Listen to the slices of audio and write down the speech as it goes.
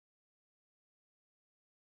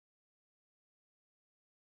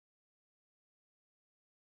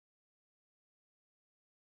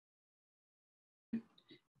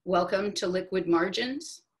Welcome to Liquid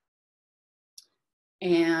Margins.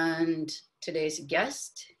 And today's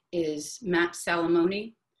guest is Matt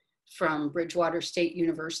Salomone from Bridgewater State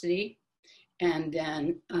University. And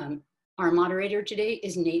then our moderator today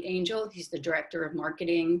is Nate Angel. He's the Director of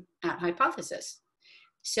Marketing at Hypothesis.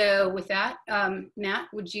 So with that, Matt,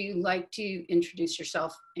 would you like to introduce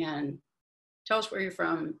yourself and tell us where you're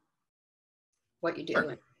from, what you do?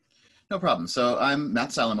 Sure. No problem. So I'm Matt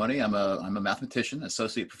Salomone. I'm a mathematician,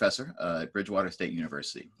 associate professor at Bridgewater State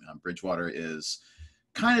University. Bridgewater is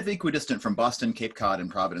kind of equidistant from Boston, Cape Cod,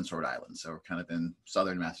 and Providence, Rhode Island. So we're kind of in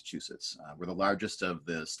southern Massachusetts. We're the largest of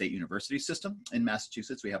the state university system in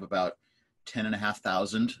Massachusetts. We have about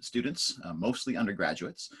 10,500 students, mostly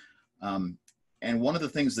undergraduates. And one of the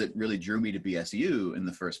things that really drew me to BSU in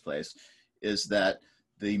the first place is that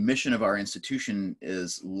the mission of our institution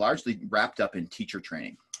is largely wrapped up in teacher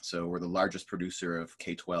training. So we're the largest producer of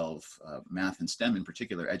K-12 math and STEM, in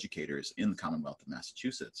particular, educators in the Commonwealth of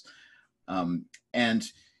Massachusetts. And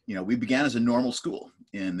you know, we began as a normal school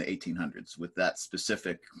in the 1800s with that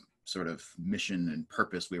specific sort of mission and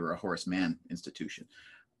purpose. We were a Horace Mann institution.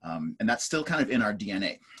 And that's still kind of in our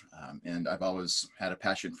DNA. And I've always had a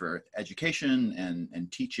passion for education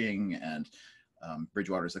and teaching, and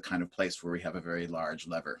Bridgewater is the kind of place where we have a very large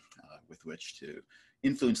lever with which to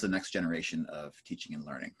influence the next generation of teaching and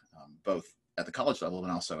learning, both at the college level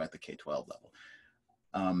and also at the K-12 level.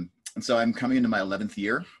 And so I'm coming into my 11th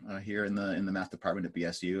year here in the math department at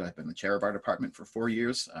BSU. I've been the chair of our department for 4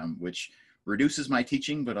 years, which reduces my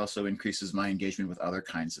teaching, but also increases my engagement with other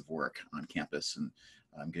kinds of work on campus. And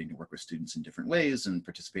I'm getting to work with students in different ways and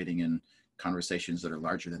participating in conversations that are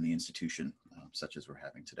larger than the institution, such as we're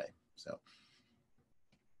having today. So.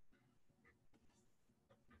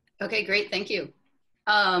 Okay, great, thank you.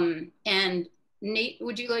 And Nate,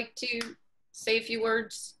 would you like to say a few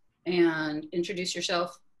words and introduce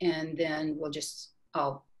yourself? And then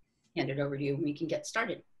I'll hand it over to you and we can get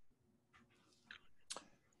started.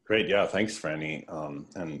 Great, yeah, thanks, Franny.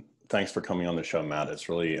 And thanks for coming on the show, Matt. It's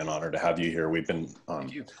really an honor to have you here.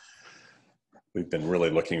 We've been really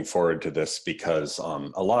looking forward to this because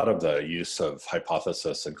a lot of the use of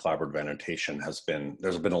hypothesis and collaborative annotation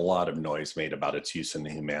there's been a lot of noise made about its use in the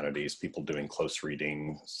humanities, people doing close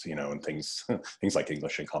readings, you know, and things like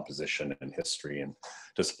English and composition and history and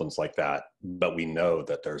disciplines like that. But we know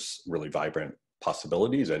that there's really vibrant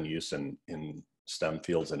possibilities and use in STEM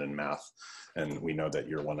fields and in math. And we know that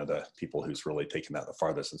you're one of the people who's really taken that the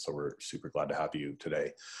farthest. And so we're super glad to have you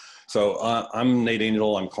today. So I'm Nate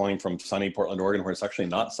Angel. I'm calling from sunny Portland, Oregon, where it's actually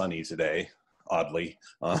not sunny today, oddly.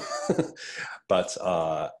 But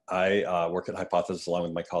I work at Hypothesis along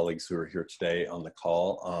with my colleagues who are here today on the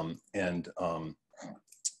call.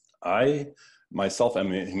 I myself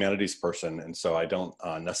am a humanities person. And so I don't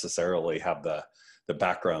necessarily have the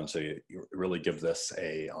background to really give this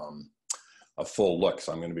a full look.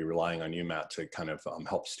 So I'm going to be relying on you, Matt, to kind of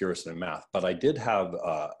help steer us in math. But I did have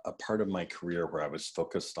a part of my career where I was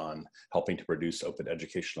focused on helping to produce open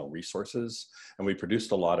educational resources. And we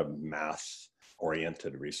produced a lot of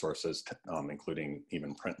math-oriented resources, including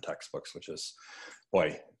even print textbooks, which is,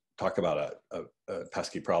 boy, talk about a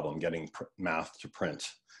pesky problem. Getting math to print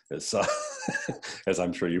is, as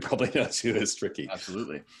I'm sure you probably know too, is tricky.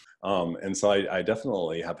 Absolutely. And so I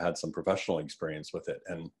definitely have had some professional experience with it.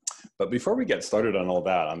 But before we get started on all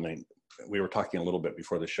that, I mean, we were talking a little bit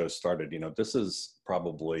before the show started, you know, this is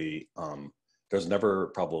probably, there's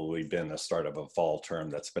never probably been a start of a fall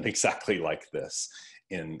term that's been exactly like this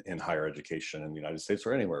in higher education in the United States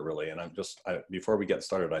or anywhere really. And before we get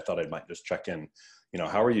started, I thought I might just check in, you know,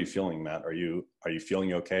 how are you feeling, Matt? Are you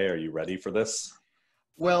feeling okay? Are you ready for this?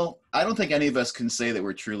 Well, I don't think any of us can say that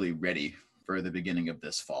we're truly ready for the beginning of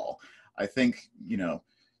this fall. I think, you know,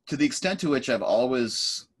 to the extent to which I've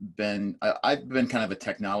always been, I've been kind of a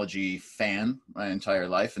technology fan my entire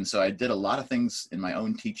life. And so I did a lot of things in my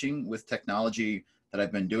own teaching with technology that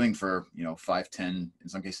I've been doing for, you know, 5, 10, in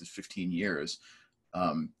some cases 15 years.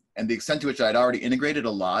 And the extent to which I'd already integrated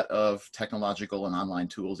a lot of technological and online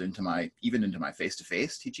tools even into my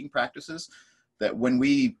face-to-face teaching practices, that when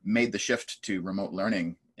we made the shift to remote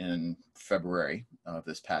learning in February of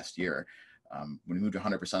this past year, when we moved to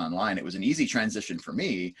 100% online, it was an easy transition for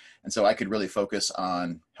me. And so I could really focus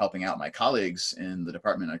on helping out my colleagues in the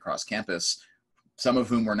department across campus, some of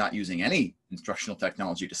whom were not using any instructional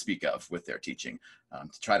technology to speak of with their teaching,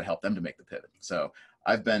 to try to help them to make the pivot. So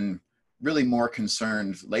I've been really more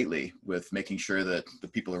concerned lately with making sure that the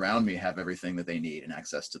people around me have everything that they need and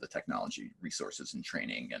access to the technology resources and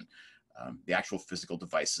training and the actual physical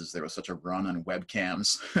devices. There was such a run on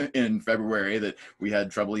webcams in February that we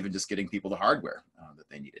had trouble even just getting people the hardware that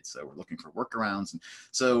they needed. So we're looking for workarounds. And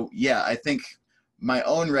so, yeah, I think my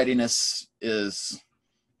own readiness is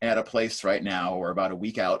at a place right now. We're about a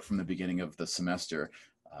week out from the beginning of the semester.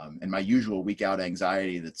 And my usual week out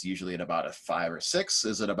anxiety that's usually at about a 5 or 6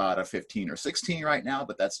 is at about a 15 or 16 right now,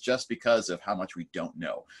 but that's just because of how much we don't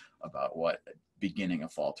know about what beginning a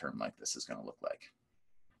fall term like this is going to look like.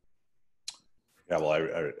 Yeah,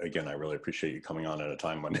 well, again, I really appreciate you coming on at a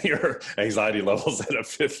time when your anxiety level's at a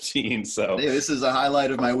 15. So hey, this is a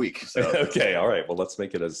highlight of my week. So. Okay, all right. Well, let's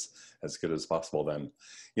make it as good as possible then.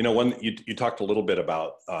 You know, when you talked a little bit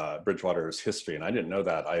about Bridgewater's history, and I didn't know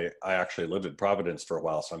that. I actually lived in Providence for a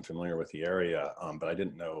while, so I'm familiar with the area, but I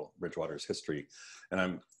didn't know Bridgewater's history.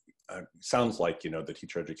 And sounds like, you know, the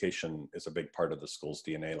teacher education is a big part of the school's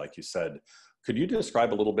DNA, like you said. Could you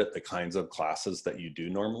describe a little bit the kinds of classes that you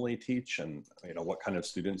do normally teach, and, you know, what kind of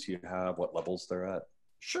students you have, what levels they're at?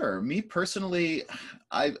 Sure. Me personally,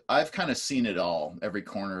 I've kind of seen it all, every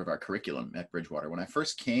corner of our curriculum at Bridgewater. When I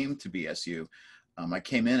first came to BSU, I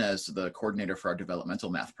came in as the coordinator for our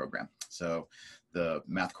developmental math program. So the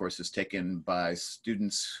math course is taken by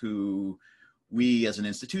students who we as an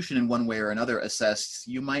institution in one way or another assessed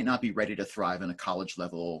you might not be ready to thrive in a college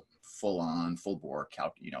level, full bore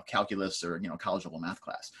calculus or, you know, college level math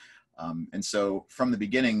class. And so from the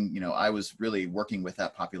beginning, you know, I was really working with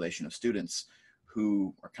that population of students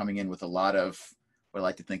who are coming in with a lot of what I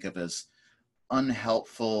like to think of as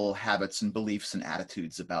unhelpful habits and beliefs and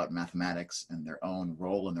attitudes about mathematics and their own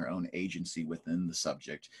role and their own agency within the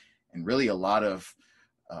subject. And really a lot of,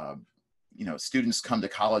 you know, students come to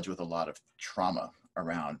college with a lot of trauma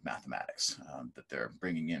around mathematics that they're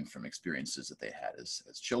bringing in from experiences that they had as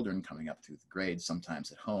children coming up through the grades,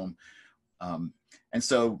 sometimes at home. And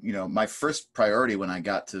so, you know, my first priority when I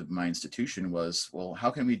got to my institution was, well, how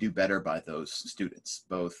can we do better by those students,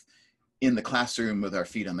 both in the classroom with our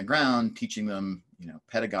feet on the ground, teaching them, you know,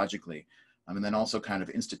 pedagogically, and then also kind of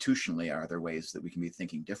institutionally, are there ways that we can be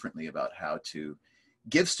thinking differently about how to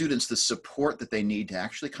give students the support that they need to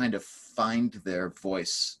actually kind of find their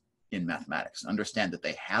voice in mathematics, understand that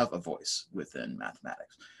they have a voice within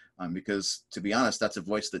mathematics. Because to be honest, that's a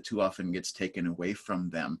voice that too often gets taken away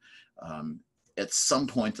from them at some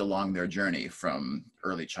point along their journey from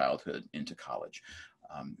early childhood into college.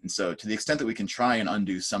 And so to the extent that we can try and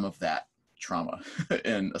undo some of that trauma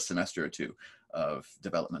in a semester or two of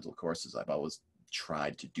developmental courses, I've always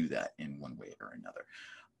tried to do that in one way or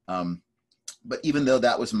another. But even though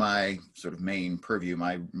that was my sort of main purview,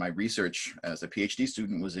 my research as a PhD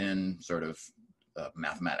student was in sort of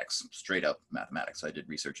mathematics, straight up mathematics. I did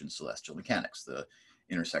research in celestial mechanics, the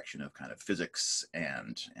intersection of kind of physics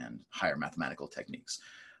and higher mathematical techniques.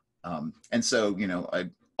 And so, you know, I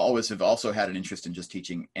always have also had an interest in just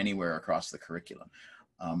teaching anywhere across the curriculum.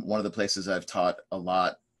 One of the places I've taught a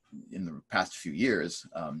lot in the past few years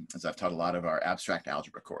is I've taught a lot of our abstract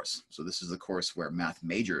algebra course. So this is the course where math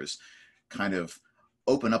majors kind of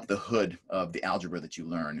open up the hood of the algebra that you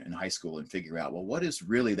learn in high school and figure out, well, what is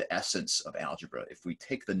really the essence of algebra? If we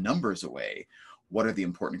take the numbers away, what are the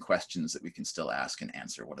important questions that we can still ask and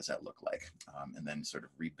answer? What does that look like? And then sort of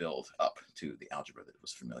rebuild up to the algebra that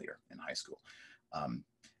was familiar in high school.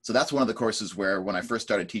 So that's one of the courses where when I first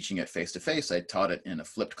started teaching it face-to-face, I taught it in a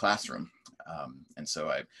flipped classroom. And so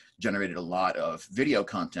I generated a lot of video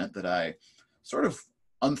content that I sort of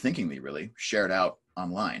unthinkingly really shared out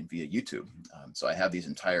online via YouTube. So I have these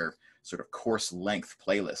entire sort of course length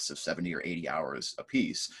playlists of 70 or 80 hours a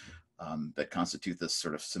piece that constitute this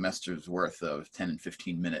sort of semester's worth of 10 and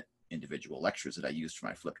 15-minute individual lectures that I used for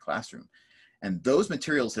my flipped classroom. And those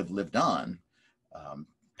materials have lived on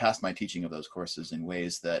past my teaching of those courses in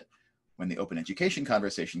ways that when the open education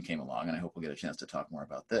conversation came along, and I hope we'll get a chance to talk more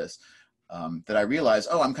about this, that I realized,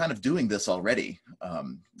 oh, I'm kind of doing this already,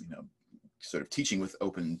 you know, sort of teaching with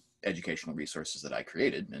open educational resources that I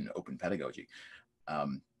created and open pedagogy.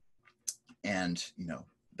 And, you know,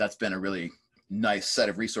 that's been a really nice set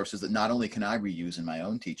of resources that not only can I reuse in my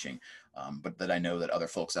own teaching, but that I know that other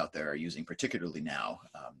folks out there are using, particularly now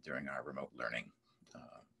during our remote learning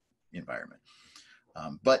environment.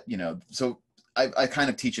 But, you know, so I kind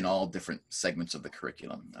of teach in all different segments of the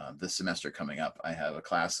curriculum. This semester coming up, I have a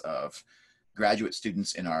class of graduate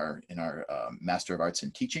students in our Master of Arts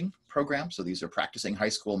in Teaching program. So these are practicing high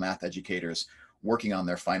school math educators working on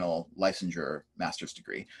their final licensure master's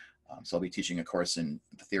degree. So I'll be teaching a course in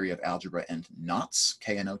the theory of algebra and knots,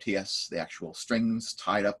 K-N-O-T-S, the actual strings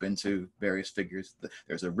tied up into various figures.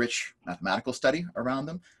 There's a rich mathematical study around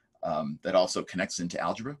them that also connects into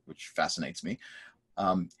algebra, which fascinates me.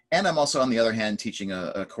 And I'm also, on the other hand, teaching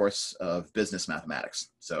a course of business mathematics.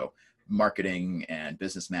 So marketing and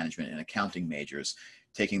business management and accounting majors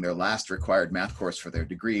taking their last required math course for their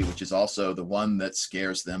degree, which is also the one that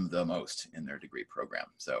scares them the most in their degree program.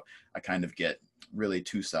 So I kind of get really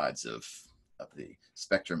two sides of the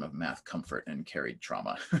spectrum of math comfort and carried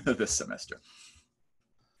trauma this semester.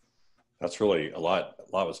 That's really a lot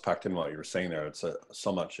was packed in what you were saying there. It's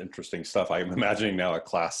so much interesting stuff. I'm imagining now a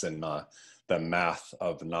class in the math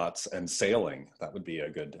of knots and sailing. That would be a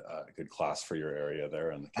good class for your area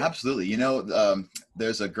there. Absolutely. You know,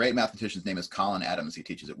 there's a great mathematician. His name is Colin Adams. He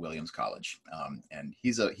teaches at Williams College, and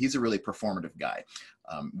he's a really performative guy.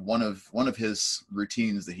 One of his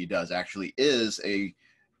routines that he does actually is a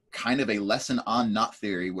kind of a lesson on knot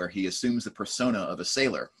theory, where he assumes the persona of a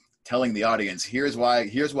sailor, telling the audience, here's why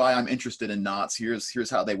I'm interested in knots, here's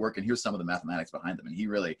how they work, and here's some of the mathematics behind them. And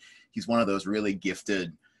he's one of those really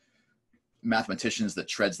gifted mathematicians that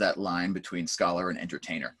treads that line between scholar and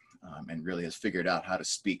entertainer, and really has figured out how to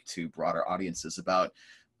speak to broader audiences about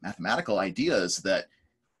mathematical ideas that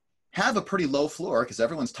have a pretty low floor, because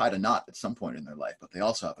everyone's tied a knot at some point in their life, but they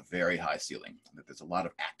also have a very high ceiling. There's a lot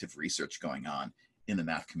of active research going on in the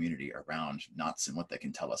math community around knots and what they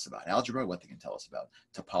can tell us about algebra, what they can tell us about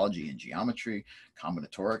topology and geometry,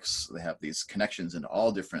 combinatorics. They have these connections into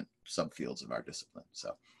all different subfields of our discipline.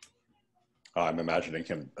 So I'm imagining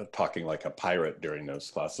him talking like a pirate during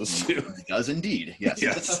those classes too. He does indeed. Yes,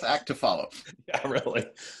 yes. It's a tough act to follow. Yeah, really.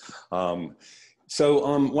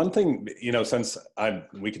 So one thing, you know, since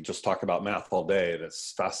we could just talk about math all day,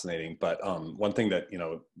 that's fascinating. But one thing that, you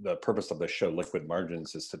know, the purpose of the show, Liquid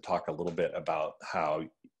Margins, is to talk a little bit about how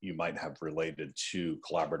you might have related to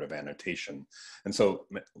collaborative annotation. And so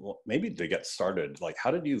maybe to get started, like,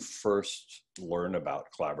 how did you first learn about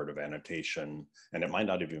collaborative annotation? And it might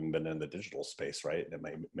not have even been in the digital space, right? It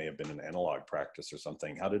may have been an analog practice or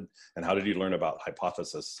something. How did you learn about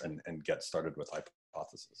hypothesis and get started with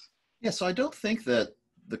hypothesis? Yeah, so I don't think that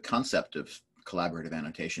the concept of collaborative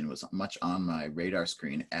annotation was much on my radar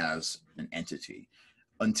screen as an entity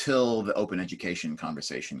until the open education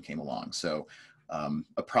conversation came along. So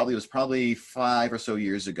it was probably 5 or so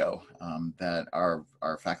years ago that our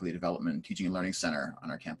Faculty Development Teaching and Learning Center on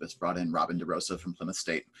our campus brought in Robin DeRosa from Plymouth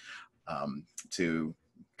State to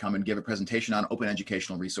come and give a presentation on open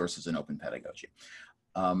educational resources and open pedagogy.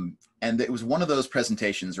 And it was one of those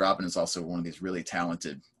presentations. Robin is also one of these really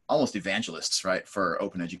talented, almost evangelists, right, for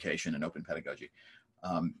open education and open pedagogy.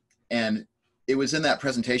 And it was in that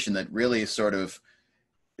presentation that really sort of,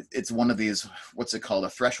 it's one of these, what's it called, a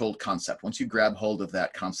threshold concept. Once you grab hold of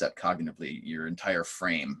that concept cognitively, your entire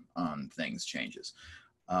frame on things changes.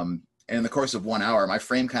 And in the course of 1 hour, my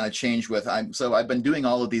frame kind of changed with, so I've been doing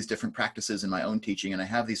all of these different practices in my own teaching, and I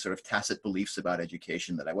have these sort of tacit beliefs about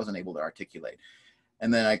education that I wasn't able to articulate.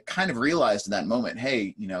 And then I kind of realized in that moment,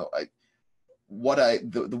 hey, you know,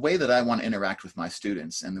 the way that I want to interact with my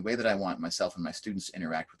students and the way that I want myself and my students to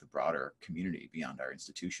interact with the broader community beyond our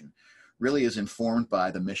institution really is informed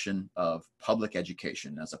by the mission of public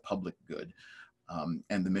education as a public good,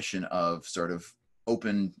 and the mission of sort of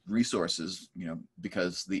open resources, you know,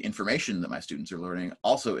 because the information that my students are learning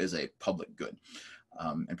also is a public good.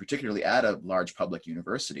 And particularly at a large public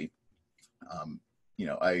university, you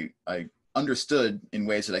know, I understood in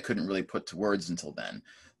ways that I couldn't really put to words until then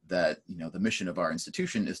that, you know, the mission of our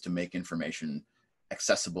institution is to make information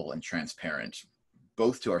accessible and transparent,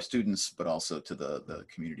 both to our students, but also to the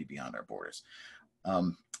community beyond our borders.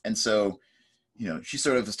 And so, you know, she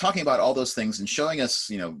sort of was talking about all those things and showing us,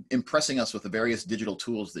 you know, impressing us with the various digital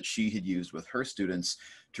tools that she had used with her students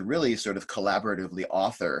to really sort of collaboratively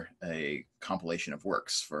author a compilation of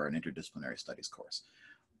works for an interdisciplinary studies course.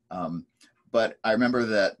 But I remember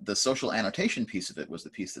that the social annotation piece of it was the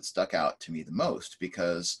piece that stuck out to me the most,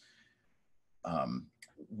 because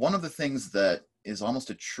one of the things that is almost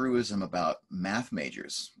a truism about math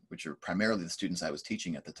majors, which are primarily the students I was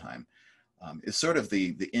teaching at the time, is sort of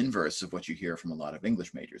the inverse of what you hear from a lot of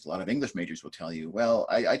English majors. A lot of English majors will tell you, well,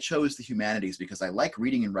 I chose the humanities because I like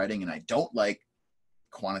reading and writing and I don't like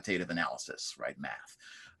quantitative analysis, right, math.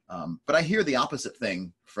 But I hear the opposite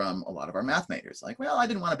thing from a lot of our math majors. Like, well, I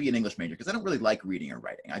didn't want to be an English major because I don't really like reading or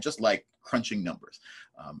writing. I just like crunching numbers.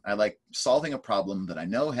 I like solving a problem that I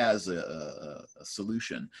know has a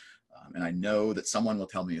solution. And I know that someone will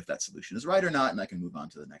tell me if that solution is right or not, and I can move on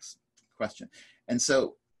to the next question. And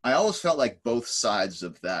so I always felt like both sides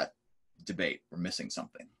of that debate were missing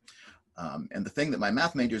something. And the thing that my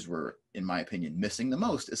math majors were, in my opinion, missing the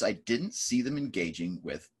most is I didn't see them engaging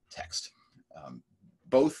with text.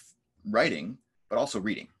 Both writing, but also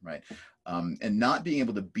reading, right? and not being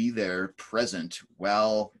able to be there present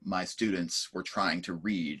while my students were trying to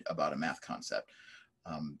read about a math concept.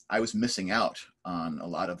 I was missing out on a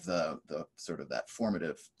lot of the sort of that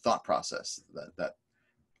formative thought process,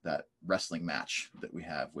 that wrestling match that we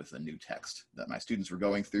have with a new text that my students were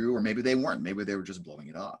going through, or maybe they weren't, maybe they were just blowing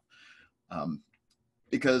it off.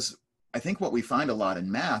 Because I think what we find a lot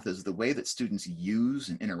in math is the way that students use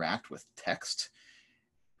and interact with text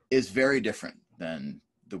is very different than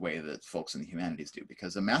the way that folks in the humanities do,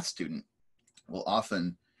 because a math student will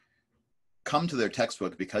often come to their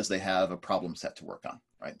textbook because they have a problem set to work on,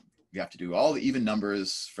 right? You have to do all the even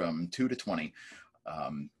numbers from 2 to 20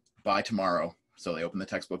 by tomorrow. So they open the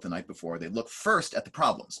textbook the night before. They look first at the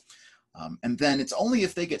problems. And then it's only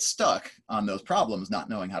if they get stuck on those problems, not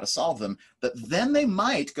knowing how to solve them, that then they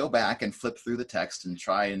might go back and flip through the text and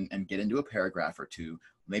try and get into a paragraph or two,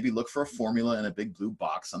 maybe look for a formula in a big blue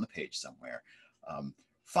box on the page somewhere.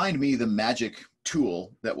 Find me the magic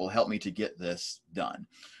tool that will help me to get this done.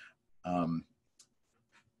 And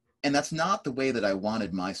that's not the way that I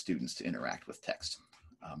wanted my students to interact with text.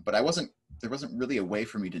 But there wasn't really a way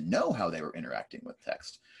for me to know how they were interacting with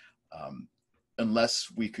text, unless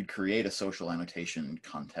we could create a social annotation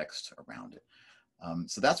context around it.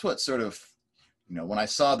 So that's what sort of, when I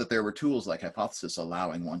saw that there were tools like Hypothesis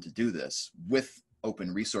allowing one to do this with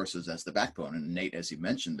open resources as the backbone, and Nate, as you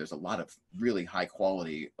mentioned, there's a lot of really high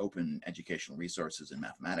quality open educational resources in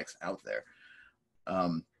mathematics out there.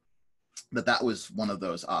 That was one of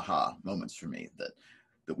those aha moments for me,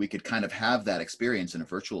 that we could kind of have that experience in a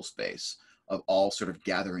virtual space of all sort of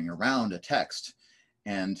gathering around a text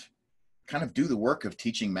and kind of do the work of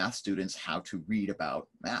teaching math students how to read about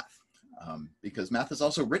math. Because math is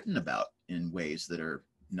also written about in ways that are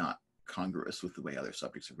not congruous with the way other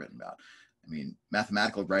subjects are written about. I mean,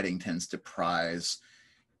 mathematical writing tends to prize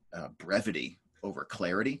brevity over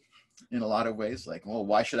clarity in a lot of ways. Like, well,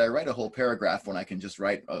 why should I write a whole paragraph when I can just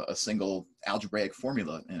write a single algebraic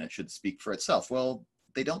formula and it should speak for itself? Well,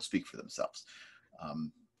 they don't speak for themselves.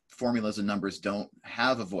 Formulas and numbers don't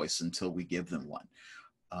have a voice until we give them one.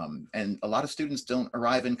 And a lot of students don't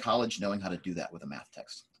arrive in college knowing how to do that with a math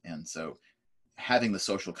text. And so having the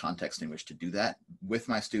social context in which to do that with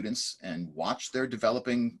my students and watch their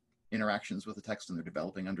developing interactions with the text and their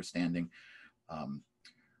developing understanding,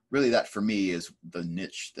 really that for me is the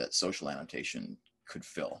niche that social annotation could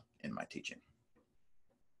fill in my teaching.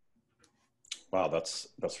 Wow, that's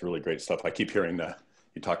really great stuff. I keep hearing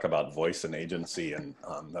you talk about voice and agency, and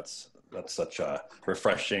that's such a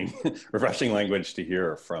refreshing language to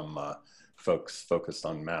hear from folks focused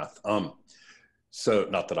on math. So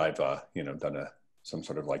not that I've done some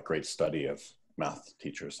sort of like great study of math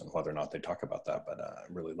teachers and whether or not they talk about that, but I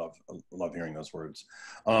really love hearing those words.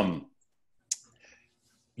 I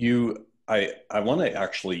want to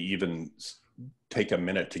actually even take a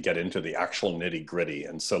minute to get into the actual nitty gritty.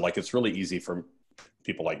 And so like, it's really easy for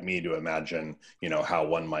people like me to imagine, how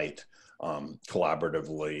one might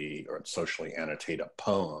collaboratively or socially annotate a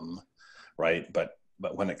poem, right? But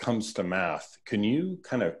when it comes to math, can you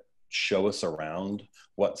kind of show us around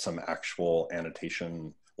what some actual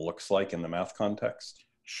annotation looks like in the math context?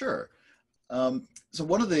 Sure. So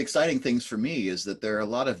one of the exciting things for me is that there are a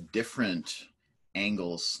lot of different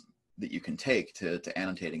angles that you can take to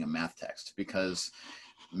annotating a math text, because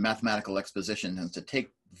mathematical exposition tends to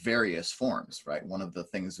take various forms, right? One of the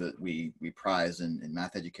things that we prize in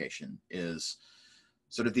math education is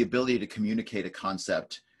sort of the ability to communicate a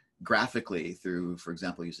concept graphically through, for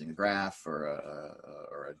example, using a graph or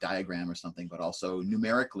a diagram or something, but also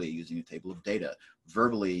numerically using a table of data,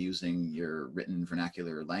 verbally using your written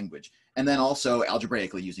vernacular language, and then also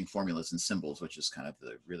algebraically using formulas and symbols, which is kind of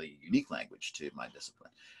the really unique language to my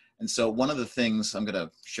discipline. And so one of the things, I'm going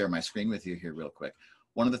to share my screen with you here real quick.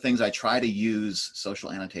 One of the things I try to use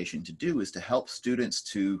social annotation to do is to help students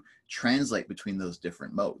to translate between those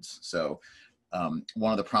different modes. So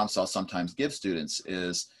one of the prompts I'll sometimes give students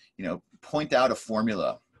is, point out a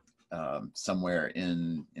formula somewhere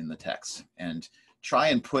in the text and try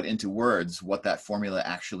and put into words what that formula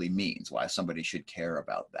actually means, why somebody should care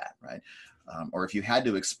about that, right? Or if you had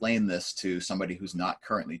to explain this to somebody who's not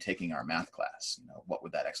currently taking our math class, what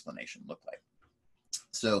would that explanation look like?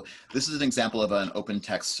 So this is an example of an open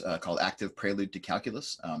text called Active Prelude to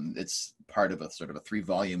Calculus. It's part of a sort of a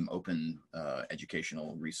 3-volume open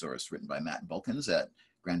educational resource written by Matt Bulkins at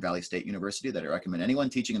Grand Valley State University that I recommend anyone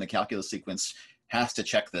teaching in the calculus sequence has to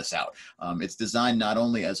check this out. It's designed not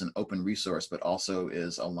only as an open resource, but also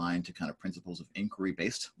is aligned to kind of principles of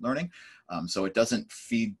inquiry-based learning. So it doesn't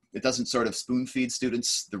sort of spoon feed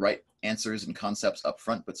students the right answers and concepts up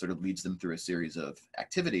front, but sort of leads them through a series of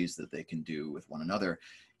activities that they can do with one another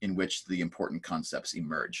in which the important concepts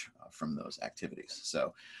emerge from those activities.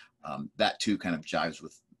 So that too kind of jives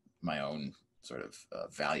with my own sort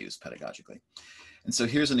of values pedagogically. And so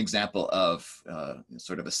here's an example of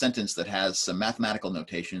sort of a sentence that has some mathematical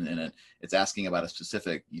notation in it. It's asking about a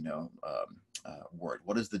specific, word.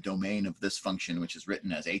 What is the domain of this function, which is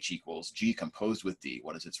written as h equals g composed with d?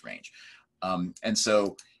 What is its range? And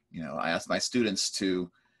so, I asked my students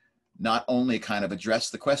to not only kind of address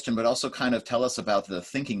the question, but also kind of tell us about the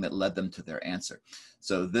thinking that led them to their answer.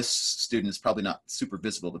 So this student is probably not super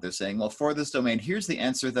visible, but they're saying, well, for this domain, here's the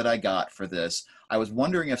answer that I got for this. I was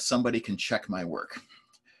wondering if somebody can check my work,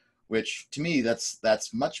 which to me,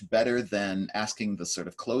 that's much better than asking the sort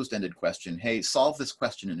of closed-ended question, hey, solve this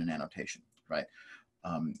question in an annotation, right?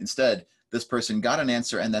 Instead, this person got an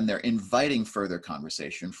answer and then they're inviting further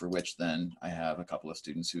conversation, for which then I have a couple of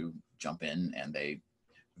students who jump in and they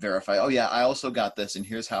verify, oh yeah, I also got this and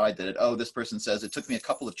here's how I did it. Oh, this person says it took me a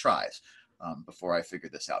couple of tries before I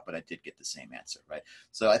figured this out, but I did get the same answer, right?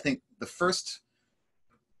 So I think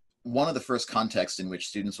one of the first contexts in which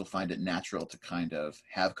students will find it natural to kind of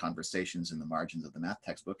have conversations in the margins of the math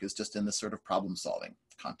textbook is just in this sort of problem solving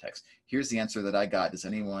context. Here's the answer that I got. Does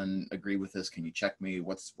anyone agree with this? Can you check me?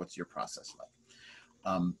 What's your process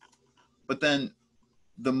like? But then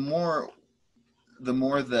the more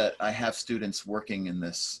that I have students working in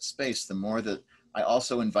this space, the more that I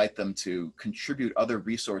also invite them to contribute other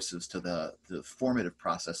resources to the formative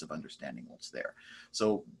process of understanding what's there.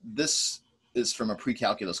 So this is from a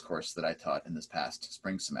pre-calculus course that I taught in this past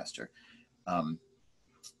spring semester. And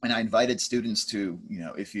I invited students to,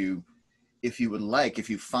 if you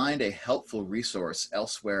find a helpful resource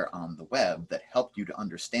elsewhere on the web that helped you to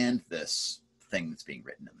understand this thing that's being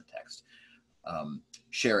written in the text,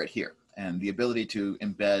 share it here. And the ability to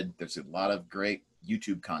embed, there's a lot of great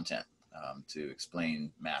YouTube content to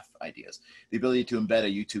explain math ideas. The ability to embed a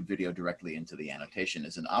YouTube video directly into the annotation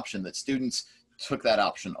is an option that students took that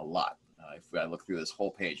option a lot. If I look through this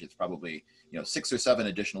whole page, it's probably 6 or 7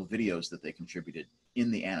 additional videos that they contributed in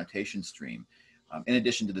the annotation stream, in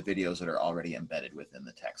addition to the videos that are already embedded within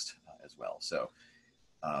the text as well. So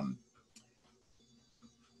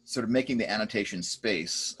sort of making the annotation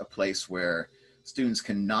space a place where students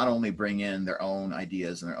can not only bring in their own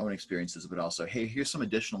ideas and their own experiences, but also, hey, here's some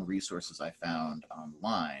additional resources I found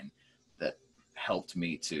online that helped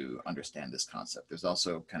me to understand this concept. There's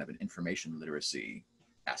also kind of an information literacy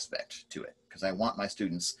aspect to it, because I want my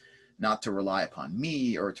students not to rely upon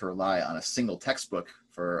me or to rely on a single textbook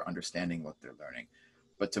for understanding what they're learning,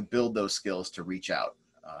 but to build those skills to reach out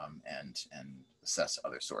and assess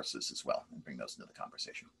other sources as well and bring those into the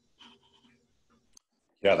conversation.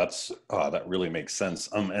 Yeah, that really makes sense.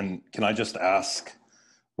 And can I just ask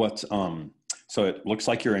what, so it looks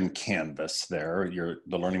like you're in Canvas there, you're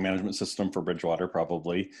the learning management system for Bridgewater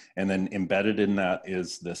probably, and then embedded in that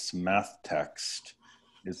is this math text.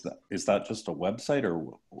 Is that just a website, or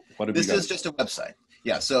what have you got? This is just a website.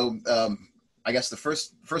 Yeah, so I guess the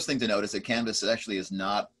first thing to note is that Canvas actually is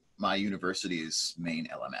not my university's main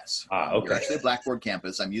LMS. Okay. We're actually a Blackboard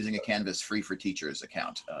campus. I'm using a Canvas free for teachers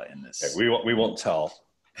account in this. Okay, we won't tell.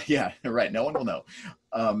 Yeah, right. No one will know.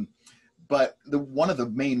 But one of the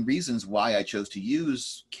main reasons why I chose to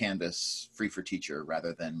use Canvas free for teacher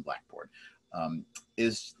rather than Blackboard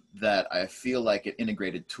is that I feel like it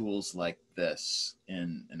integrated tools like this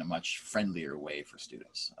in a much friendlier way for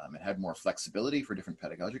students. It had more flexibility for different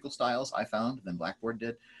pedagogical styles, I found, than Blackboard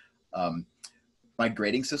did. My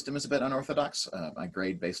grading system is a bit unorthodox. I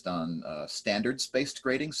grade based on a standards-based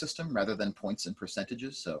grading system rather than points and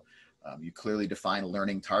percentages. So you clearly define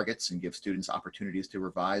learning targets and give students opportunities to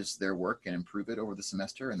revise their work and improve it over the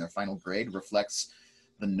semester, and their final grade reflects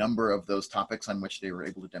the number of those topics on which they were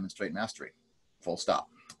able to demonstrate mastery, full stop.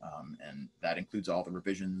 And that includes all the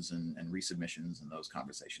revisions and resubmissions and those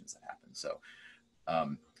conversations that happen. So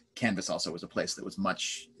Canvas also was a place that was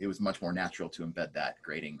much more natural to embed that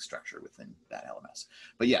grading structure within that LMS.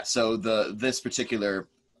 But yeah, so this particular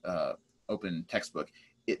open textbook,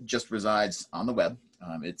 it just resides on the web.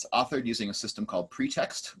 It's authored using a system called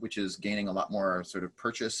Pretext, which is gaining a lot more sort of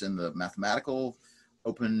purchase in the mathematical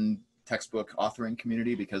open textbook authoring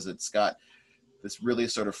community, because it's got this really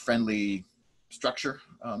sort of friendly structure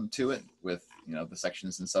to it with, the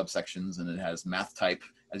sections and subsections, and it has math type,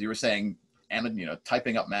 as you were saying, and,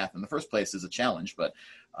 typing up math in the first place is a challenge, but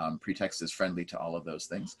Pretext is friendly to all of those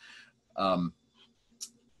things.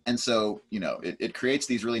 And so, it creates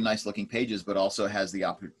these really nice looking pages, but also has the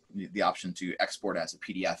option to export as a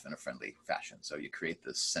PDF in a friendly fashion. So you create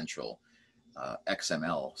this central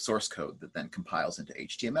XML source code that then compiles into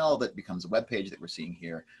HTML that becomes a web page that we're seeing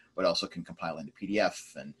here, but also can compile into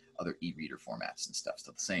PDF and other e-reader formats and stuff.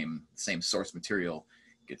 So the same source material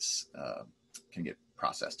gets can get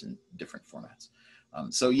processed in different formats.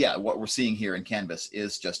 So yeah, what we're seeing here in Canvas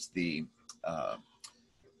is just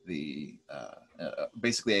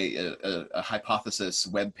basically a hypothesis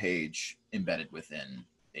web page embedded within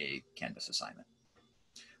a Canvas assignment.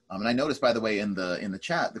 And I noticed, by the way, in the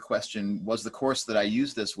chat, the question, was the course that I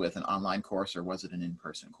used this with an online course or was it an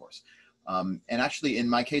in-person course? And actually, in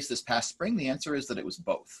my case this past spring, the answer is that it was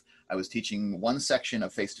both. I was teaching one section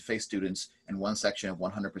of face-to-face students and one section of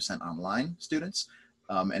 100% online students.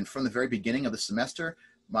 And from the very beginning of the semester,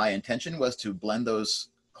 my intention was to blend those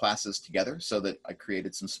classes together so that I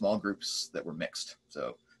created some small groups that were mixed.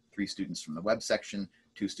 So 3 students from the web section,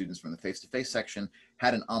 2 students from the face-to-face section,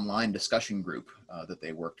 had an online discussion group that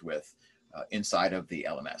they worked with inside of the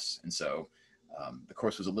LMS. And so the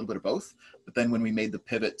course was a little bit of both. But then when we made the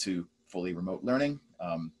pivot to fully remote learning,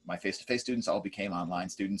 my face-to-face students all became online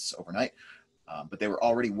students overnight. But they were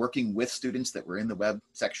already working with students that were in the web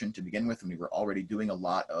section to begin with, and we were already doing a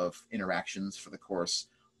lot of interactions for the course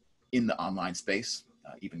in the online space,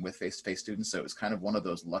 even with face-to-face students. So it was kind of one of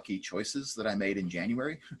those lucky choices that I made in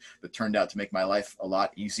January that turned out to make my life a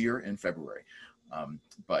lot easier in February.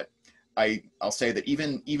 But I'll say that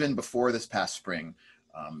even before this past spring,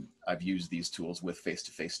 I've used these tools with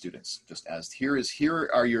face-to-face students, just as here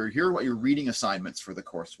are what your reading assignments for the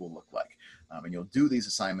course will look like. And you'll do these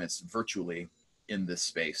assignments virtually in this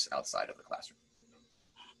space outside of the classroom.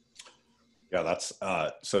 Yeah, that's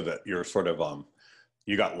so that you're sort of,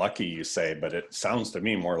 you got lucky, you say, but it sounds to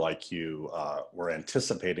me more like you were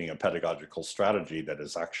anticipating a pedagogical strategy that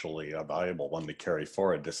is actually a valuable one to carry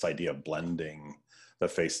forward, this idea of blending the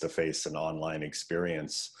face-to-face and online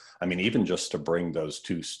experience. I mean, even just to bring those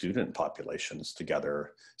 2 student populations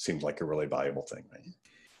together seems like a really valuable thing, right?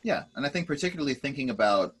 Yeah, and I think particularly thinking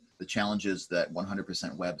about the challenges that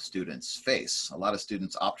 100% web students face. A lot of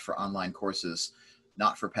students opt for online courses,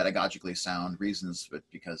 not for pedagogically sound reasons, but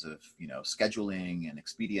because of, scheduling and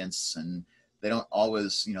expedience. And they don't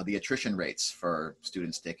always, the attrition rates for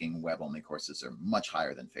students taking web-only courses are much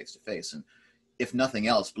higher than face-to-face. And if nothing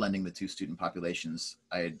else, blending the 2 student populations,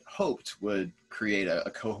 I had hoped would create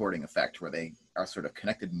a cohorting effect where they are sort of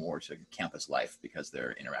connected more to campus life because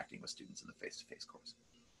they're interacting with students in the face-to-face course.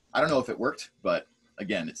 I don't know if it worked, but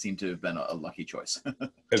again, it seemed to have been a lucky choice.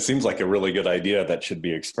 It seems like a really good idea that should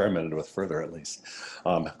be experimented with further, at least.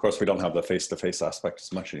 Of course, we don't have the face-to-face aspect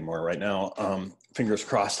as much anymore right now. Fingers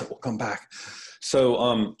crossed it will come back.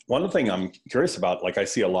 So one thing I'm curious about, like I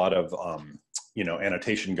see a lot of,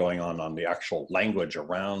 annotation going on the actual language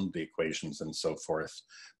around the equations and so forth.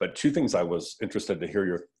 But 2 things I was interested to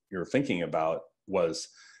hear your thinking about was,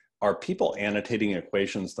 are people annotating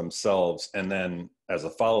equations themselves? And then as a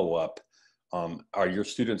follow-up, are your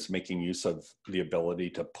students making use of the ability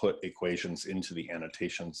to put equations into the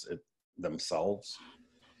annotations themselves?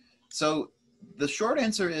 So the short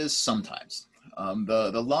answer is sometimes.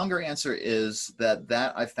 The longer answer is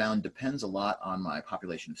that I found depends a lot on my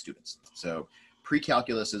population of students. So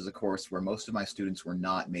pre-calculus is a course where most of my students were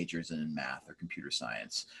not majors in math or computer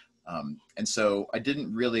science. And so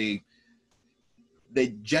they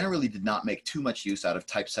generally did not make too much use out of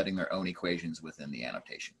typesetting their own equations within the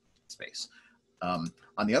annotation space. On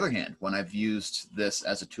the other hand, when I've used this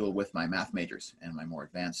as a tool with my math majors and my more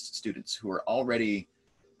advanced students who are already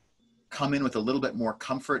come in with a little bit more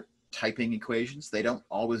comfort typing equations, they don't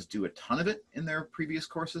always do a ton of it in their previous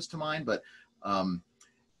courses to mine, but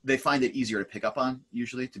they find it easier to pick up on,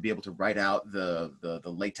 usually, to be able to write out the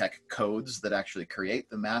LaTeX codes that actually create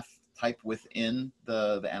the math type within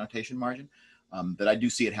the annotation margin. That I do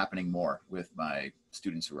see it happening more with my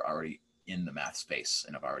students who are already in the math space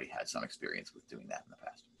and have already had some experience with doing that in the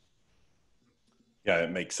past. Yeah,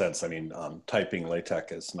 it makes sense. I mean, typing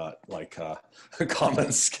LaTeX is not like a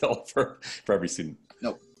common skill for every student.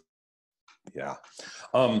 Nope. Yeah.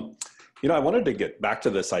 I wanted to get back to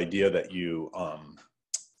this idea that you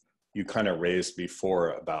kind of raised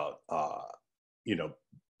before about,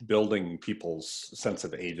 building people's sense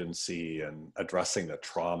of agency and addressing the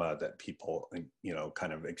trauma that people,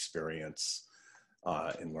 kind of experience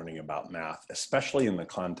in learning about math, especially in the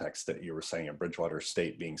context that you were saying of Bridgewater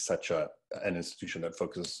State being such an institution that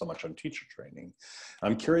focuses so much on teacher training.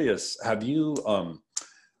 I'm curious, have you,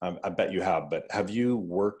 I bet you have, but have you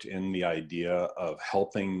worked in the idea of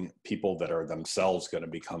helping people that are themselves going to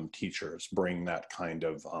become teachers bring that kind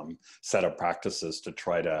of set of practices to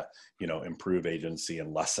try to, improve agency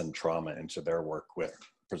and lessen trauma into their work with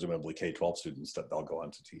presumably K-12 students that they'll go on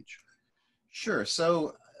to teach? Sure.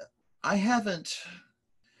 So I haven't.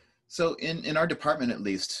 So in our department, at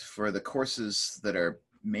least, for the courses that are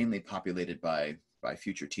mainly populated by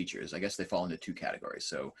future teachers, I guess they fall into two categories.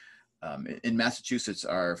 So in Massachusetts,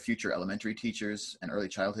 our future elementary teachers and early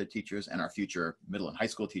childhood teachers and our future middle and high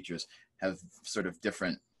school teachers have sort of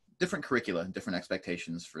different curricula, different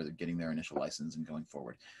expectations for getting their initial license and going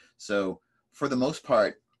forward. So for the most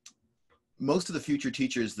part, most of the future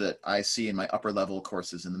teachers that I see in my upper level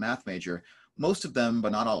courses in the math major, most of them,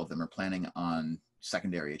 but not all of them, are planning on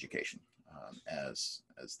secondary education as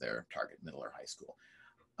their target, middle or high school.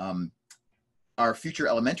 Our future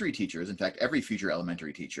elementary teachers, in fact, every future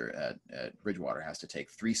elementary teacher at Bridgewater has to take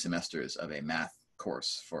 3 semesters of a math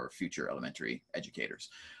course for future elementary educators.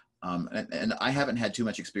 And I haven't had too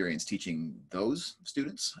much experience teaching those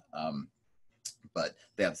students, but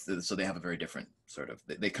they have a very different sort of,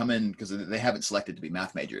 they come in because they haven't selected to be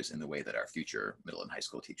math majors in the way that our future middle and high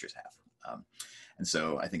school teachers have. And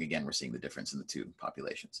so I think, again, we're seeing the difference in the two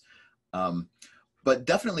populations. But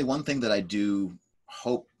definitely one thing that I do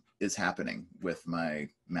hope is happening with my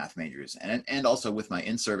math majors and also with my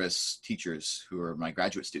in-service teachers who are my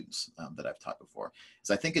graduate students that I've taught before,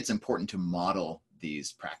 is I think it's important to model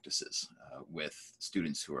these practices with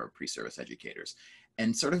students who are pre-service educators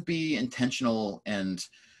and sort of be intentional and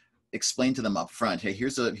explain to them up front, hey,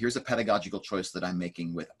 here's a pedagogical choice that I'm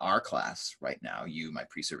making with our class right now, you, my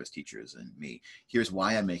pre-service teachers, and me. Here's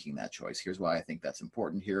why I'm making that choice. Here's why I think that's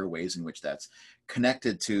important. Here are ways in which that's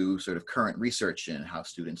connected to sort of current research and how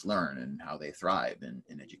students learn and how they thrive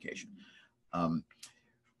in education.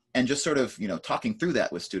 And just sort of, talking through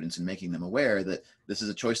that with students and making them aware that this is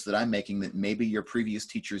a choice that I'm making that maybe your previous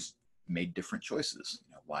teachers made different choices.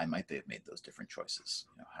 Why might they have made those different choices?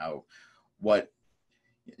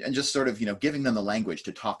 And just sort of, giving them the language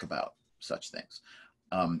to talk about such things.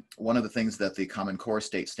 One of the things that the Common Core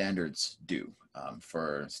state standards do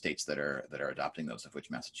for states that are adopting those, of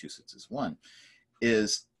which Massachusetts is one,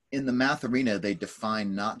 is in the math arena, they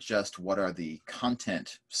define not just what are the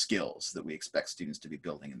content skills that we expect students to be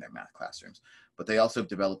building in their math classrooms, but they also have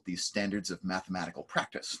developed these standards of mathematical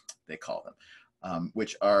practice, they call them,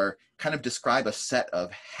 which are kind of describe a set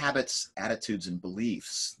of habits, attitudes, and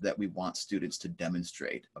beliefs that we want students to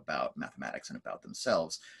demonstrate about mathematics and about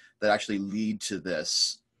themselves that actually lead to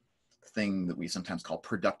this thing that we sometimes call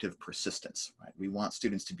productive persistence, right? We want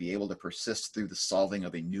students to be able to persist through the solving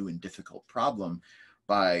of a new and difficult problem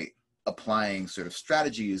by applying sort of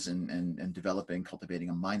strategies and developing, cultivating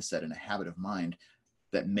a mindset and a habit of mind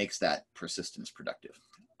that makes that persistence productive.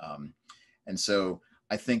 And so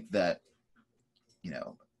I think that,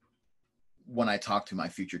 when I talk to my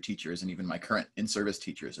future teachers and even my current in-service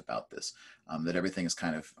teachers about this, that everything is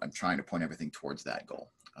I'm trying to point everything towards that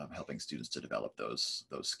goal of helping students to develop those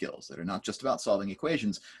skills that are not just about solving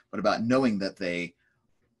equations, but about knowing that they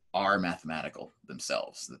are mathematical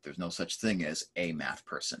themselves, that there's no such thing as a math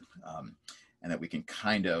person, and that we can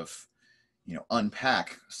kind of,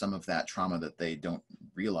 unpack some of that trauma that they don't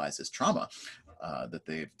realize is trauma that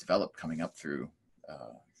they've developed coming up through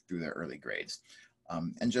their early grades.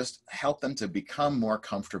 And just help them to become more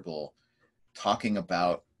comfortable talking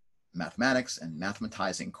about mathematics and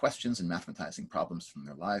mathematizing questions and mathematizing problems from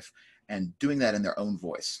their life and doing that in their own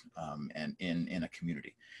voice and in a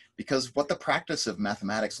community. Because what the practice of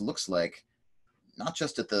mathematics looks like, not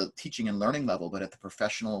just at the teaching and learning level, but at the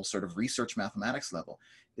professional sort of research mathematics level,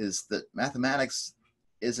 is that mathematics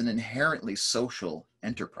is an inherently social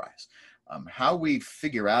enterprise. How we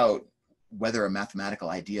figure out whether a mathematical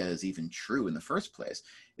idea is even true in the first place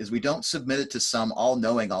is we don't submit it to some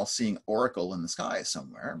all-knowing, all-seeing oracle in the sky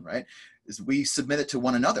somewhere, right? Is we submit it to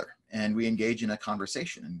one another and we engage in a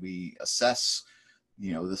conversation and we assess,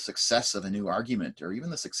 the success of a new argument or even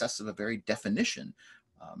the success of a very definition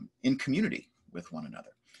in community with one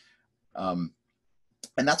another.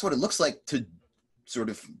 And that's what it looks like to sort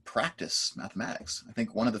of practice mathematics. I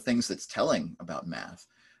think one of the things that's telling about math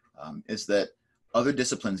is that other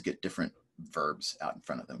disciplines get different verbs out in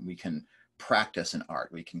front of them. We can practice an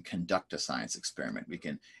art, we can conduct a science experiment, we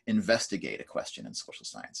can investigate a question in social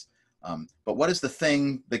science. But what is the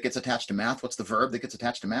thing that gets attached to math? What's the verb that gets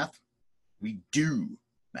attached to math? We do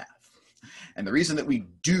math. And the reason that we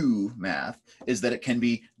do math is that it can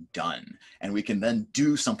be done and we can then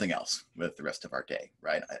do something else with the rest of our day,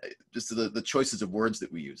 right? Just the choices of words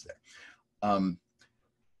that we use there.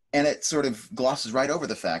 And it sort of glosses right over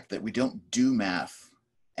the fact that we don't do math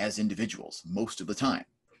as individuals most of the time.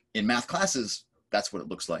 In math classes, that's what it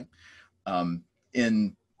looks like.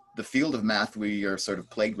 In the field of math, we are sort of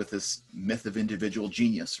plagued with this myth of individual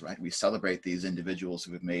genius, right? We celebrate these individuals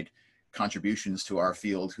who have made contributions to our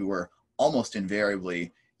field who are almost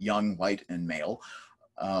invariably young, white, and male.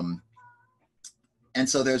 And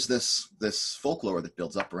so there's this folklore that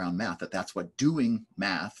builds up around math, that's what doing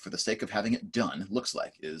math for the sake of having it done looks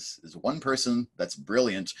like, is one person that's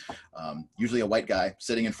brilliant, usually a white guy,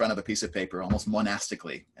 sitting in front of a piece of paper almost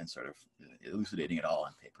monastically and sort of elucidating it all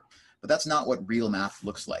on paper. But that's not what real math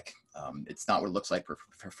looks like. It's not what it looks like for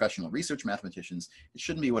professional research mathematicians. It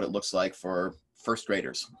shouldn't be what it looks like for first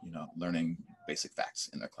graders, learning basic facts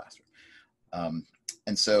in their classroom.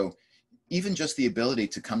 And so even just the ability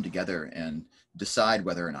to come together and decide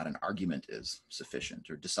whether or not an argument is sufficient,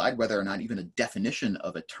 or decide whether or not even a definition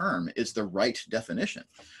of a term is the right definition.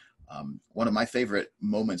 One of my favorite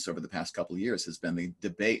moments over the past couple of years has been the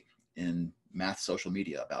debate in math social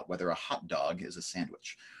media about whether a hot dog is a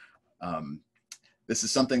sandwich. This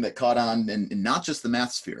is something that caught on in not just the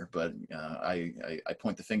math sphere, but I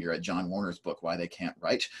point the finger at John Warner's book, Why They Can't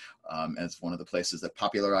Write, as one of the places that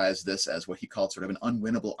popularized this as what he called sort of an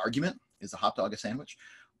unwinnable argument. Is a hot dog a sandwich?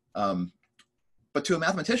 But to a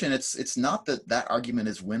mathematician, it's not that argument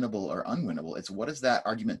is winnable or unwinnable. It's what does that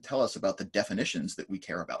argument tell us about the definitions that we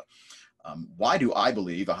care about? Why do I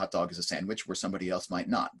believe a hot dog is a sandwich where somebody else might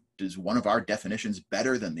not? Is one of our definitions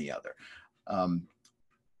better than the other?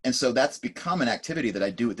 And so that's become an activity that I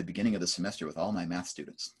do at the beginning of the semester with all my math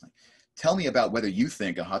students. Like, tell me about whether you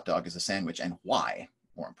think a hot dog is a sandwich and why,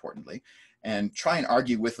 more importantly, and try and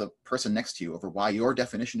argue with the person next to you over why your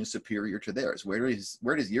definition is superior to theirs. Where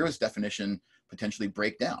does yours definition potentially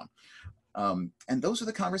break down? And those are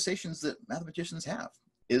the conversations that mathematicians have.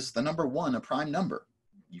 Is the number 1 a prime number?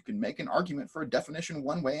 You can make an argument for a definition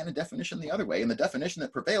one way and a definition the other way. And the definition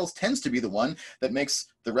that prevails tends to be the one that makes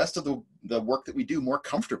the rest of the work that we do more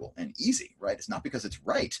comfortable and easy, right? It's not because it's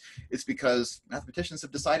right. It's because mathematicians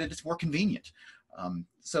have decided it's more convenient.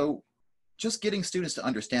 So just getting students to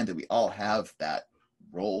understand that we all have that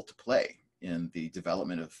role to play in the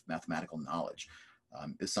development of mathematical knowledge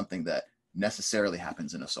is something that necessarily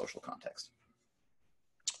happens in a social context.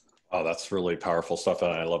 Oh, that's really powerful stuff,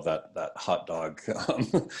 and I love that hot dog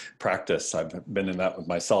practice. I've been in that with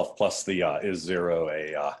myself. Plus, the is zero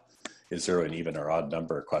an even or odd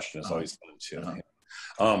number question is always fun too.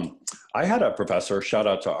 I had a professor, shout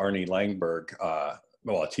out to Arnie Langberg,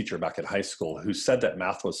 a teacher back at high school, who said that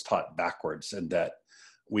math was taught backwards and that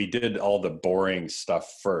we did all the boring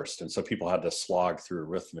stuff first, and so people had to slog through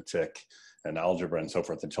arithmetic and algebra and so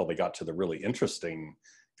forth until they got to the really interesting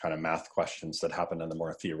kind of math questions that happen in the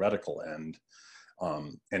more theoretical end.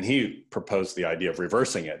 And he proposed the idea of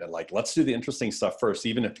reversing it and like, let's do the interesting stuff first,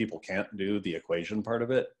 even if people can't do the equation part of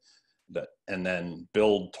it, and then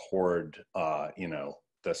build toward,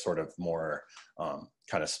 the sort of more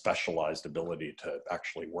kind of specialized ability to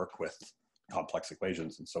actually work with complex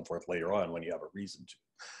equations and so forth later on when you have a reason to.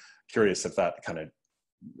 Curious if that kind of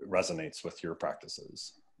resonates with your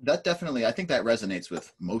practices. That definitely, I think that resonates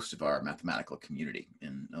with most of our mathematical community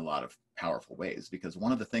in a lot of powerful ways, because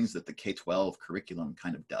one of the things that the K-12 curriculum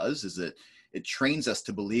kind of does is that it trains us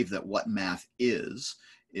to believe that what math is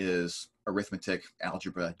arithmetic,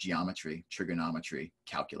 algebra, geometry, trigonometry,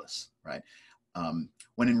 calculus, right?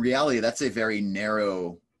 When in reality, that's a very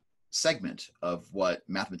narrow segment of what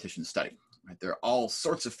mathematicians study. Right? There are all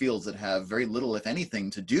sorts of fields that have very little, if anything,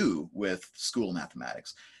 to do with school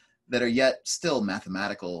mathematics that are yet still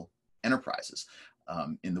mathematical enterprises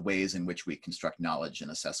in the ways in which we construct knowledge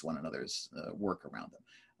and assess one another's work around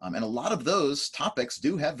them. And a lot of those topics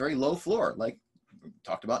do have very low floor, like we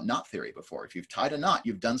talked about knot theory before. If you've tied a knot,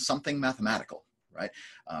 you've done something mathematical, right?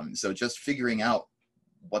 So just figuring out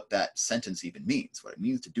what that sentence even means, what it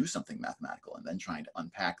means to do something mathematical, and then trying to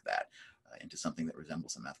unpack that into something that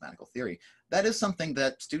resembles a mathematical theory, that is something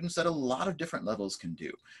that students at a lot of different levels can do.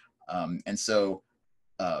 And so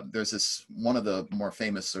there's this, one of the more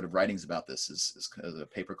famous sort of writings about this is a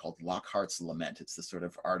paper called Lockhart's Lament. It's this sort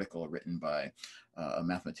of article written by a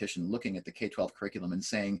mathematician looking at the K-12 curriculum and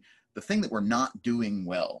saying, the thing that we're not doing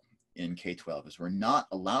well in K-12 is we're not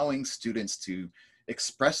allowing students to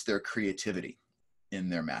express their creativity in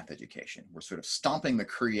their math education. We're sort of stomping the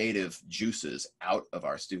creative juices out of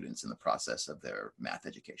our students in the process of their math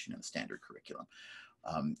education in the standard curriculum.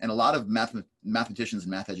 And a lot of mathematicians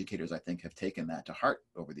and math educators, I think, have taken that to heart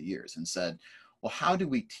over the years and said, well, how do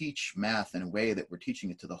we teach math in a way that we're teaching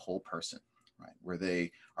it to the whole person, right? Where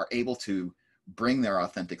they are able to bring their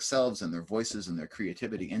authentic selves and their voices and their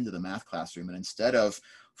creativity into the math classroom. And instead of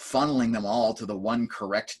funneling them all to the one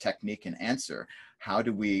correct technique and answer, how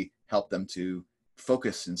do we help them to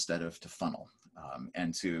focus instead of to funnel,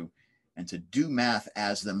 and to do math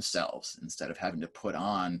as themselves instead of having to put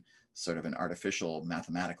on sort of an artificial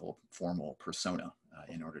mathematical formal persona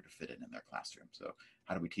in order to fit it in their classroom. So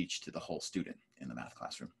how do we teach to the whole student in the math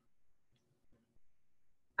classroom?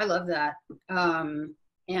 I love that.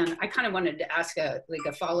 And I kind of wanted to ask a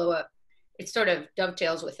follow-up. It sort of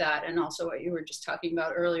dovetails with that, and also what you were just talking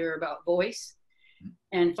about earlier about voice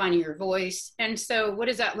and finding your voice. And so what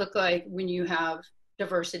does that look like when you have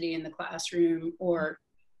diversity in the classroom, or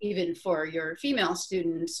even for your female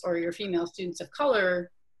students or your female students of color?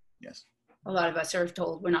 Yes. A lot of us are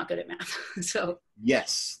told we're not good at math. So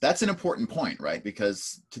yes, that's an important point, right?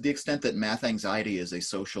 Because to the extent that math anxiety is a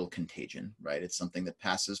social contagion, right? It's something that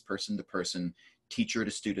passes person to person, teacher to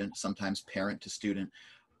student, sometimes parent to student.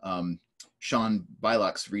 Sean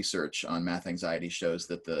Bylock's research on math anxiety shows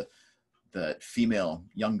that that female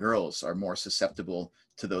young girls are more susceptible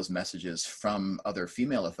to those messages from other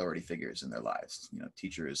female authority figures in their lives,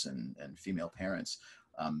 teachers and female parents.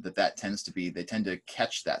 That tends to be, they tend to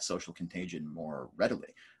catch that social contagion more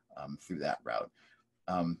readily through that route.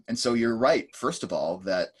 And so you're right, first of all,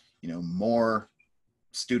 that more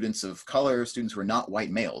students of color, students who are not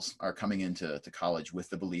white males, are coming into college with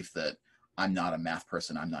the belief that I'm not a math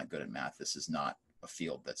person, I'm not good at math, this is not a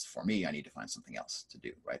field that's for me, I need to find something else to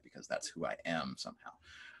do, right? Because that's who I am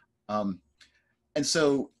somehow. And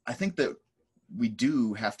so I think that we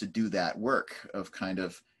do have to do that work of kind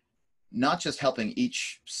of not just helping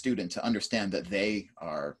each student to understand that they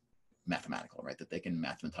are mathematical, right? That they can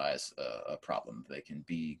mathematize a problem, they can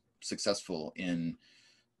be successful in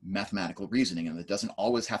mathematical reasoning, and it doesn't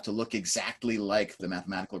always have to look exactly like the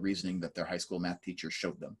mathematical reasoning that their high school math teacher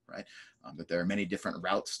showed them, right? That there are many different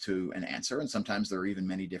routes to an answer, and sometimes there are even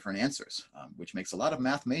many different answers, which makes a lot of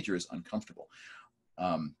math majors uncomfortable.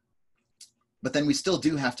 But then we still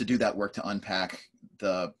do have to do that work to unpack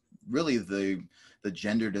the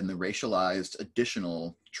gendered and the racialized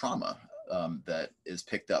additional trauma that is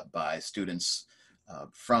picked up by students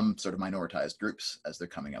from sort of minoritized groups as they're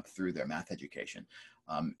coming up through their math education.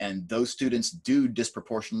 And those students do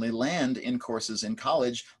disproportionately land in courses in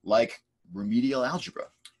college like remedial algebra,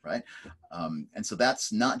 right? And so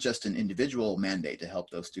that's not just an individual mandate to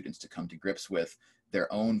help those students to come to grips with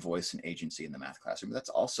their own voice and agency in the math classroom, but that's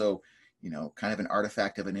also, kind of an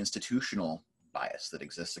artifact of an institutional bias that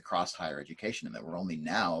exists across higher education and that we're only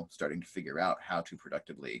now starting to figure out how to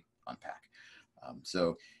productively unpack.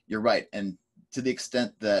 So you're right. And to the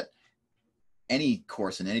extent that any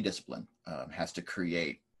course in any discipline has to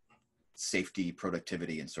create safety,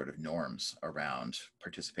 productivity, and sort of norms around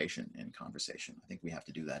participation in conversation, I think we have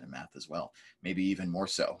to do that in math as well. Maybe even more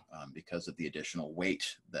so because of the additional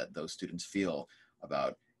weight that those students feel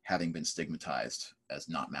about having been stigmatized as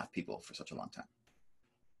not math people for such a long time.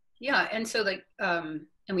 Yeah, and so and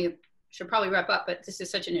we should probably wrap up, but this is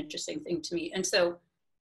such an interesting thing to me. And so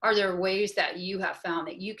are there ways that you have found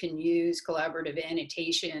that you can use collaborative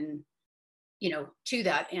annotation, to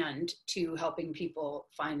that end, to helping people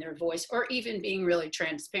find their voice, or even being really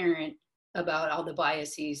transparent about all the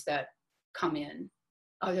biases that come in,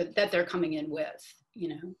 that they're coming in with,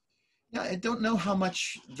 Yeah, I don't know how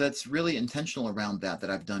much that's really intentional around that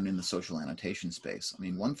I've done in the social annotation space. I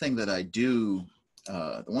mean, one thing that I do,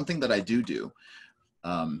 I'm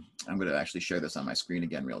going to actually share this on my screen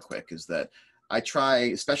again real quick, is that I try,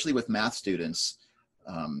 especially with math students,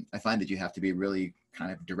 I find that you have to be really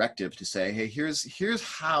kind of directive to say, hey, here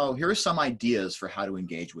are some ideas for how to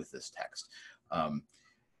engage with this text.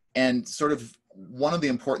 And sort of one of the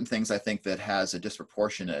important things I think that has a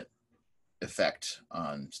disproportionate effect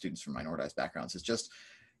on students from minoritized backgrounds is just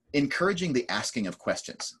encouraging the asking of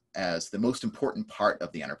questions as the most important part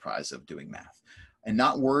of the enterprise of doing math, and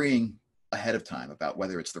not worrying ahead of time about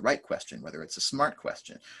whether it's the right question, whether it's a smart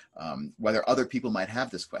question, whether other people might have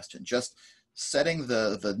this question. Just setting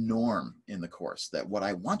the norm in the course that what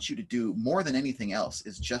I want you to do more than anything else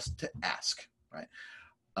is just to ask, right?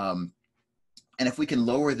 And if we can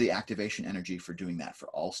lower the activation energy for doing that for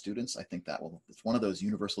all students, I think it's one of those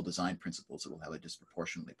universal design principles that will have a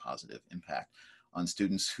disproportionately positive impact on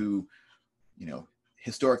students who,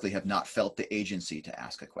 historically have not felt the agency to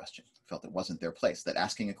ask a question, felt it wasn't their place, that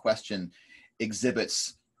asking a question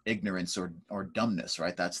exhibits ignorance or dumbness,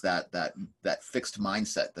 right? That's that fixed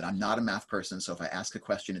mindset that I'm not a math person, so if I ask a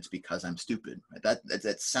question, it's because I'm stupid, right?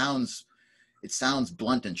 It sounds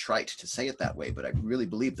blunt and trite to say it that way, but I really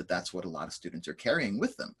believe that that's what a lot of students are carrying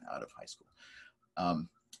with them out of high school.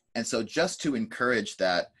 And so just to encourage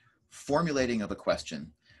that formulating of a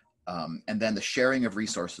question, and then the sharing of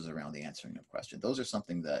resources around the answering of question, those are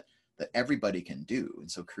something that everybody can do. And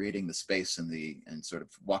so creating the space and sort of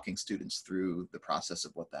walking students through the process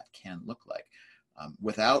of what that can look like,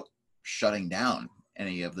 without shutting down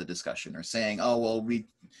any of the discussion or saying, oh, well,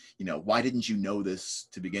 why didn't you know this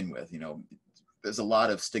to begin with? There's a lot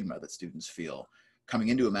of stigma that students feel coming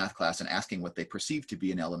into a math class and asking what they perceive to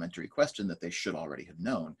be an elementary question that they should already have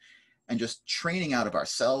known, and just training out of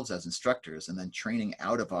ourselves as instructors, and then training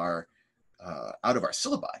out of our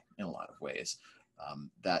syllabi in a lot of ways.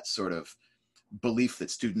 That sort of belief that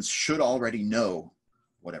students should already know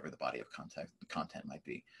whatever the body of content might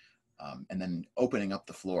be, and then opening up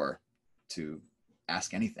the floor to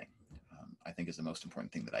ask anything, I think is the most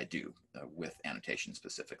important thing that I do with annotation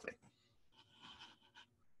specifically.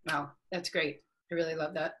 Wow, that's great. I really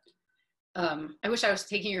love that. I wish I was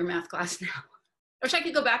taking your math class now. I wish I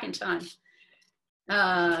could go back in time.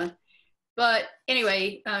 But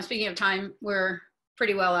anyway, speaking of time, we're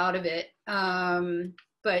pretty well out of it.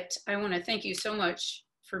 But I want to thank you so much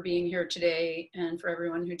for being here today, and for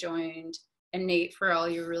everyone who joined, and Nate for all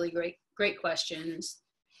your really great questions.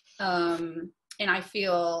 And I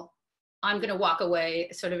feel I'm going to walk away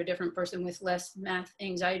sort of a different person with less math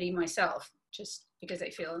anxiety myself, just because I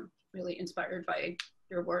feel really inspired by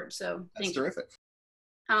your words. So that's terrific.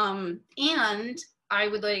 And I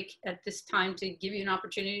would like at this time to give you an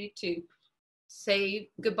opportunity to say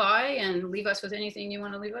goodbye and leave us with anything you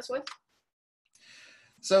want to leave us with.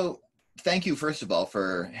 So thank you, first of all,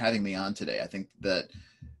 for having me on today. I think that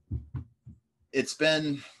it's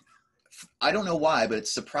been, I don't know why, but it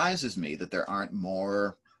surprises me that there aren't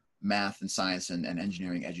more math and science and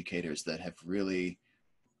engineering educators that have really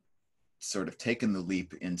sort of taken the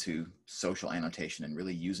leap into social annotation and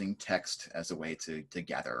really using text as a way to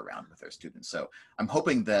gather around with their students. So I'm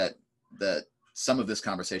hoping that some of this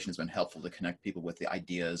conversation has been helpful to connect people with the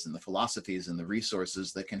ideas and the philosophies and the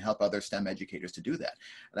resources that can help other STEM educators to do that.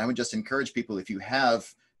 And I would just encourage people, if you have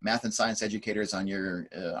math and science educators on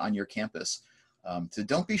your campus, to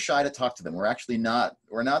don't be shy to talk to them. We're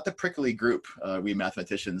not the prickly group, we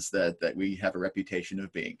mathematicians that we have a reputation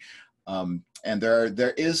of being. And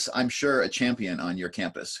there is, I'm sure, a champion on your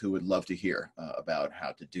campus who would love to hear about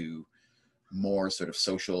how to do more sort of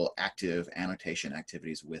social, active annotation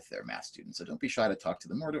activities with their math students. So don't be shy to talk to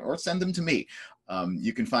them, or send them to me.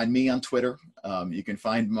 You can find me on Twitter. You can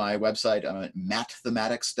find my website at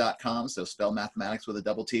mathematics.com. So spell mathematics with a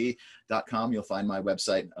double T.com. You'll find my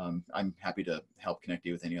website. I'm happy to help connect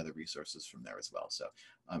you with any other resources from there as well. So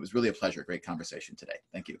it was really a pleasure. Great conversation today.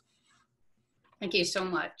 Thank you. Thank you so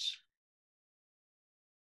much.